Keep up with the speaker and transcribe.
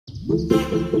Vlog,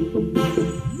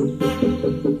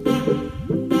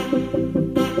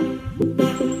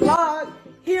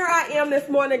 here I am this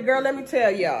morning, girl. Let me tell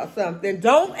y'all something.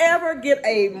 Don't ever get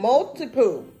a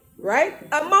multi-poo, right?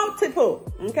 A multi-poo,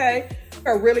 okay?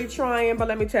 We're really trying, but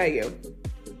let me tell you,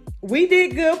 we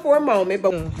did good for a moment,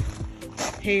 but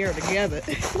hair together.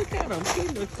 Look at him. He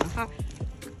looks so hot.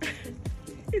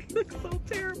 He looks so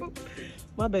terrible.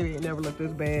 My baby ain't never looked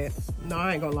this bad. No,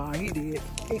 I ain't gonna lie, he did.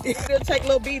 He'll take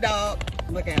little B-Dog.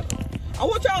 Look at him. I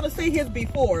want y'all to see his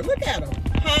before. Look at him.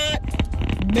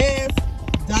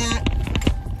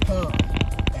 Hotmess.com.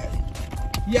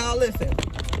 Y'all listen.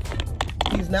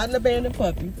 He's not an abandoned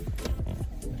puppy.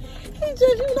 He just,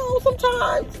 you know,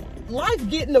 sometimes life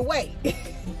get in the way.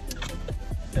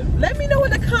 Let me know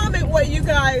in the comment what you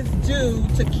guys do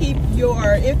to keep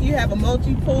your, if you have a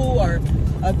multi-poo or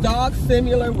a dog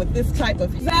similar with this type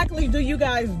of, exactly do you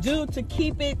guys do to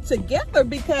keep it together?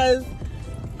 Because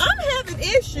I'm having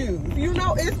issues, you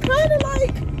know. It's kind of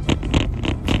like,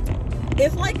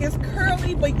 it's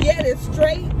curly, but yet it's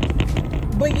straight,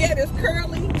 but yet it's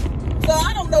curly. So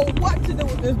I don't know what to do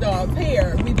with this dog's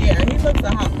hair. Yeah, he looks a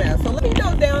hot mess. So let me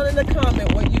know down in the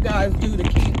comment what you guys do to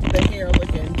keep the hair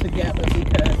looking together,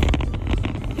 because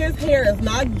his hair is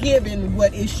not giving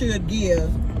what it should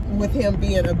give with him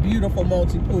being a beautiful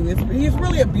multi-poo. He's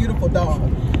really a beautiful dog.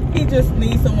 He just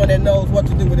needs someone that knows what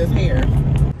to do with his hair.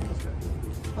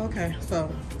 Okay, so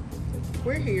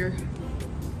we're here.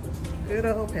 Good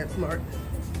old PetSmart.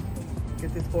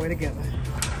 Get this boy together.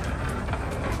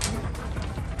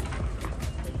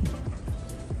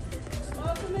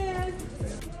 Welcome in.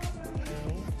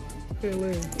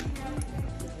 Billy.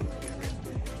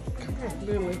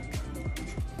 Billy.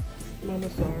 Mama,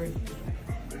 sorry.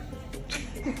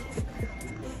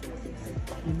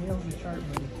 Your nails are sharp,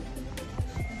 buddy.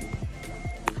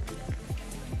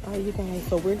 Alright, you guys,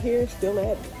 so we're here still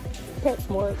at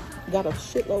PetSmart. Got a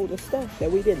shitload of stuff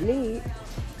that we didn't need.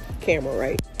 Camera,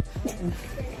 right?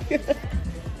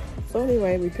 So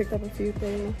anyway, we picked up a few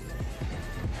things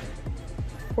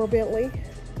for Bentley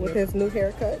with his new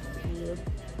haircut. Yeah.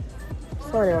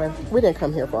 So anyway, we didn't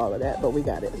come here for all of that, but we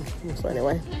got it. So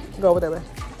anyway, go over there.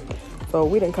 So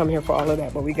we didn't come here for all of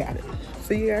that, but we got it.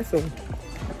 See you guys soon.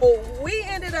 Well, we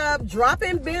ended up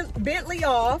dropping Bentley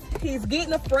off. He's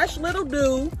getting a fresh little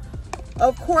do.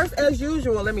 Of course, as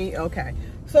usual, okay.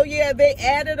 So yeah, they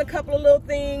added a couple of little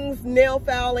things, nail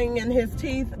filing and his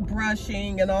teeth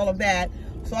brushing and all of that.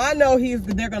 So I know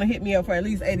they're gonna hit me up for at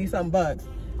least 80-something bucks.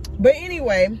 But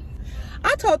anyway,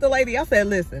 I told the lady, I said,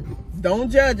 listen,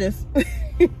 don't judge us.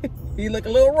 He look a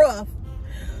little rough.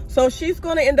 So she's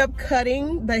gonna end up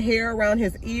cutting the hair around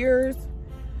his ears,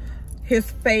 his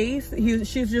face.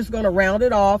 She's just gonna round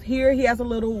it off. Here he has a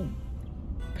little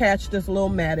patch that's a little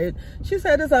matted. She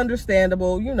said it's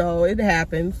understandable, you know, it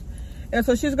happens. And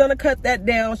so she's gonna cut that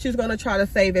down. She's gonna try to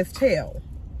save his tail,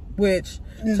 which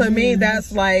to me,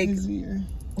 that's like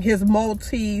his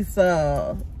Maltese,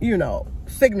 you know,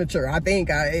 signature, I think,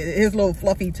 his little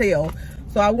fluffy tail.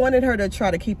 So I wanted her to try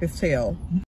to keep his tail.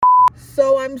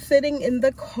 So I'm sitting in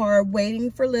the car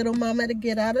waiting for little mama to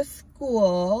get out of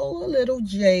school, little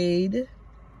Jade.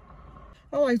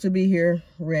 I like to be here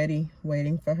ready,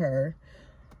 waiting for her.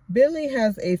 Billy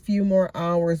has a few more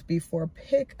hours before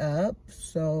pickup,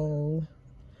 so I'm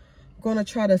gonna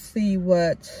try to see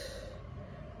what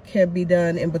can be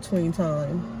done in between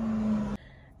time.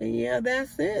 And yeah,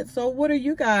 that's it. So what are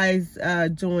you guys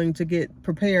doing to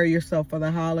prepare yourself for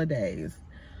the holidays?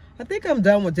 I think I'm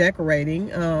done with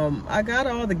decorating. I got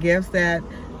all the gifts that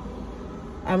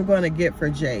I'm gonna get for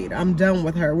Jade. I'm done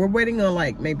with her. We're waiting on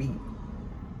like maybe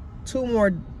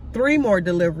 3 more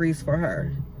deliveries for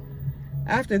her.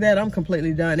 After that, I'm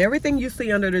completely done. Everything you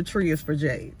see under the tree is for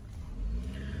Jade.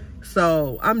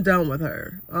 So I'm done with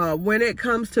her. When it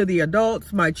comes to the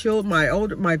adults, my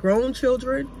grown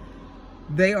children,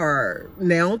 they are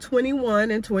now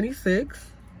 21 and 26.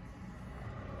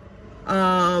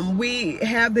 We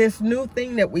have this new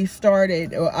thing that we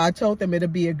started. I told them it'll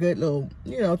be a good little,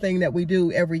 you know, thing that we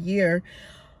do every year.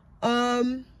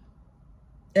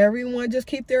 Everyone just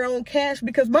keep their own cash,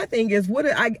 because my thing is,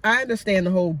 I understand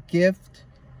the whole gift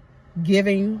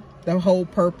giving, the whole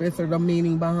purpose or the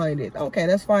meaning behind it. Okay,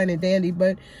 that's fine and dandy,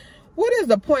 but what is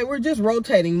the point? We're just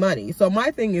rotating money. So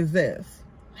my thing is this: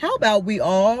 how about we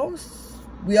all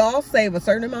save a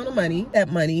certain amount of money,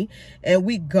 and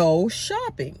we go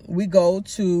shopping. We go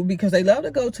to, because they love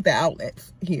to go to the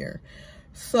outlets here.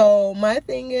 So my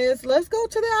thing is, let's go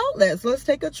to the outlets. Let's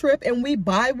take a trip and we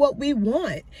buy what we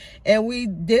want. And we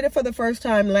did it for the first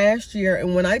time last year.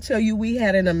 And when I tell you we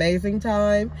had an amazing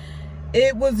time,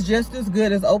 it was just as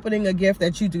good as opening a gift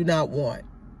that you do not want.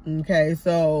 Okay,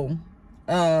 so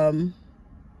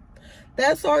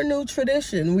that's our new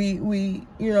tradition. We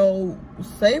you know,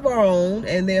 save our own,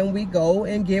 and then we go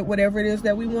and get whatever it is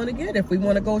that we want to get. If we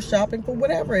want to go shopping for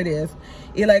whatever it is,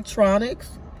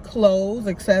 electronics, clothes,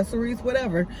 accessories,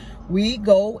 whatever, we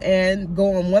go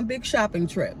on one big shopping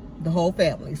trip, the whole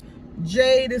family.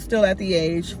 Jade is still at the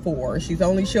age 4.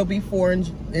 She'll be 4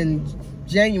 in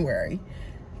January.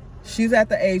 She's at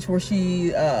the age where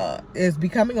she is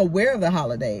becoming aware of the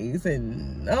holidays,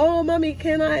 and oh, mommy,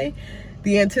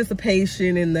 the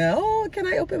anticipation and can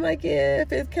I open my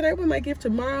gift? Can I open my gift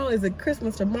tomorrow? Is it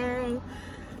Christmas tomorrow?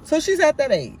 So she's at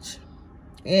that age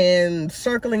and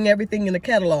circling everything in the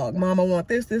catalog. Mom, I want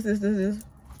this.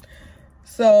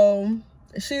 So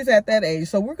she's at that age.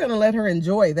 So we're going to let her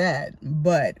enjoy that.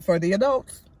 But for the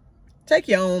adults, take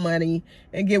your own money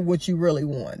and get what you really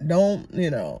want. Don't, you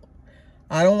know,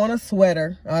 I don't want a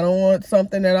sweater. I don't want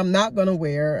something that I'm not going to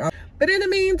wear. But in the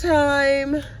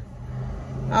meantime,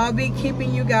 I'll be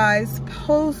keeping you guys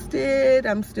posted.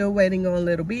 I'm still waiting on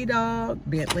little B-Dog,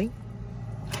 Bentley.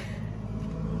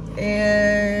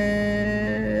 And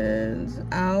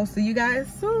I'll see you guys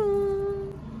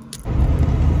soon.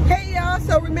 Hey y'all,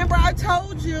 so remember I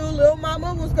told you little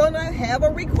mama was gonna have a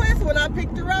request when I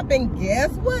picked her up, and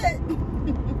guess what?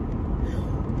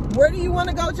 Where do you want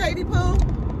to go, JD Pooh?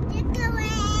 Chick-fil-A.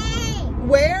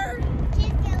 Where?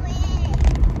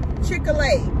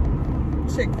 Chick-fil-A.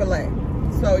 Chick-fil-A.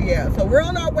 So yeah, so we're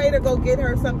on our way to go get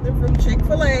her something from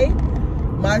Chick-fil-A.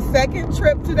 My second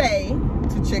trip today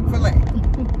to Chick-fil-A.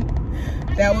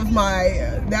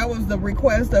 that was the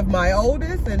request of my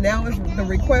oldest, and now is the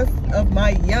request of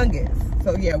my youngest.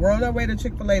 So yeah, we're on our way to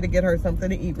Chick-fil-A to get her something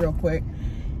to eat real quick.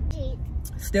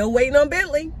 Still waiting on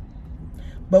Bentley.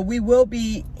 But we will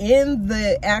be in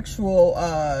the actual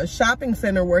shopping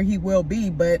center where he will be,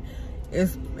 but I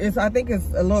think it's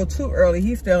a little too early.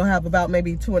 He still have about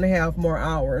maybe 2.5 more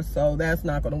hours, so that's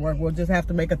not going to work. We'll just have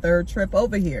to make a third trip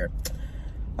over here.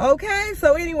 Okay,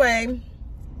 so anyway,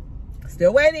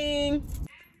 still waiting.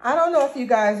 I don't know if you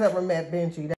guys ever met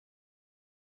Benji.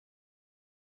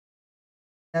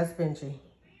 That's Benji,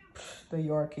 the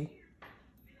Yorkie.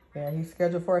 Yeah, he's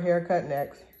scheduled for a haircut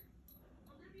next.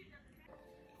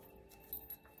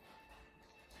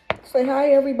 Say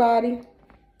hi, everybody.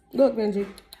 Look, Benji.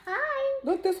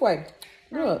 Look this way.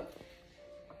 Look.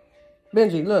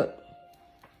 Benji, look.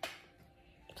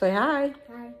 Say hi.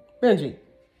 Hi. Benji.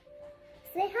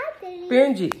 Say hi, Benji.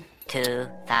 Benji.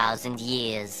 2,000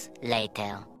 years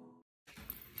later.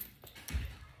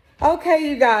 Okay,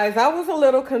 you guys. I was a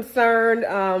little concerned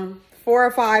 4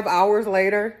 or 5 hours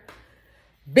later.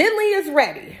 Bentley is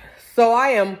ready. So I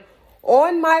am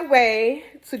on my way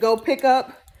to go pick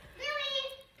up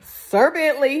Sir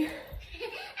Bentley.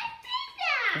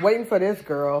 Waiting for this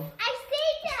girl. I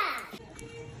see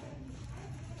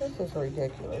that. This is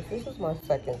ridiculous. This is my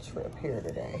second trip here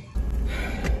today.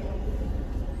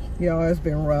 Y'all, it's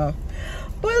been rough.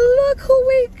 But look who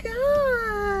we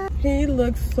got. He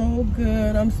looks so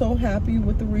good. I'm so happy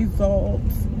with the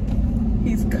results.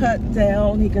 He's cut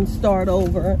down. He can start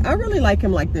over. I really like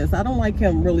him like this. I don't like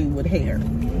him really with hair,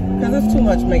 because it's too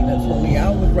much maintenance for me. I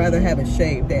would rather have it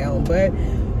shaved down. But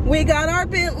we got our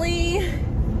Bentley.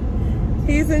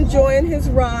 He's enjoying his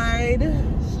ride.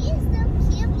 She's so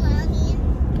cute, Mommy.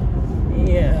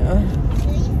 Yeah.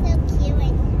 She's so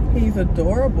cute. He's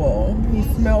adorable. He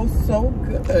smells so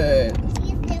good.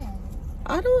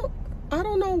 I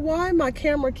don't know why my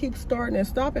camera keeps starting and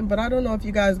stopping, but I don't know if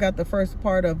you guys got the first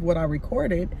part of what I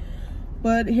recorded.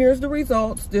 But here's the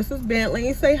results. This is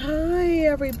Bentley. Say hi,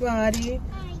 everybody.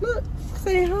 Hi. Look,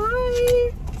 say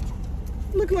hi.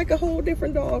 Look like a whole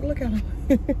different dog. Look at him.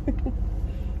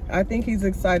 I think he's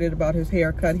excited about his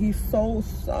haircut. He's so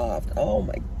soft. Oh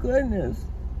my goodness.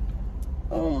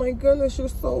 Oh my goodness, you're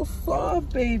so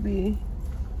soft, baby.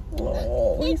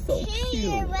 Oh, he's so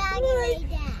cute.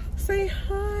 Say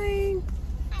hi.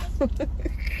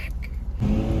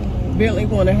 Bentley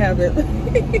want to have it.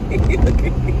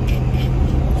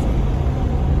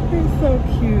 He's so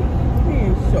cute. He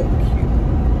is so cute.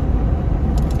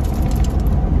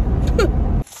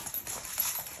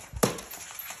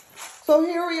 So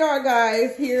here we are,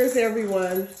 guys. Here's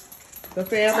everyone. The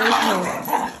family's home.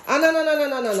 Oh,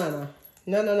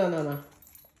 no.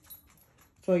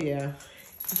 So yeah,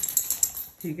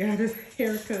 he got his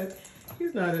haircut.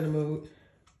 He's not in the mood.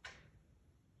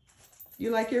 You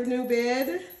like your new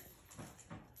bed?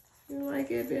 You like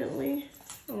it, Bentley?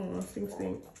 Oh,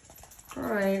 stink. All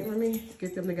right, let me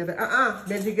get them together.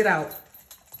 Benji, get out.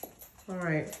 All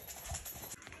right.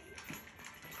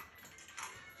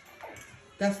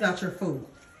 That's not your food.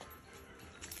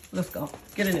 Let's go.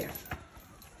 Get in there.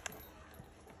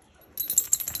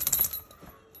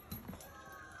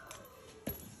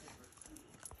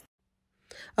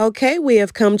 Okay, we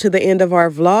have come to the end of our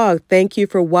vlog. Thank you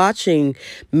for watching.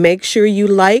 Make sure you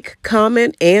like,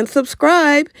 comment, and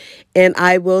subscribe. And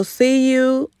I will see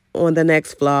you on the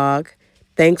next vlog.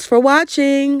 Thanks for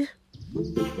watching.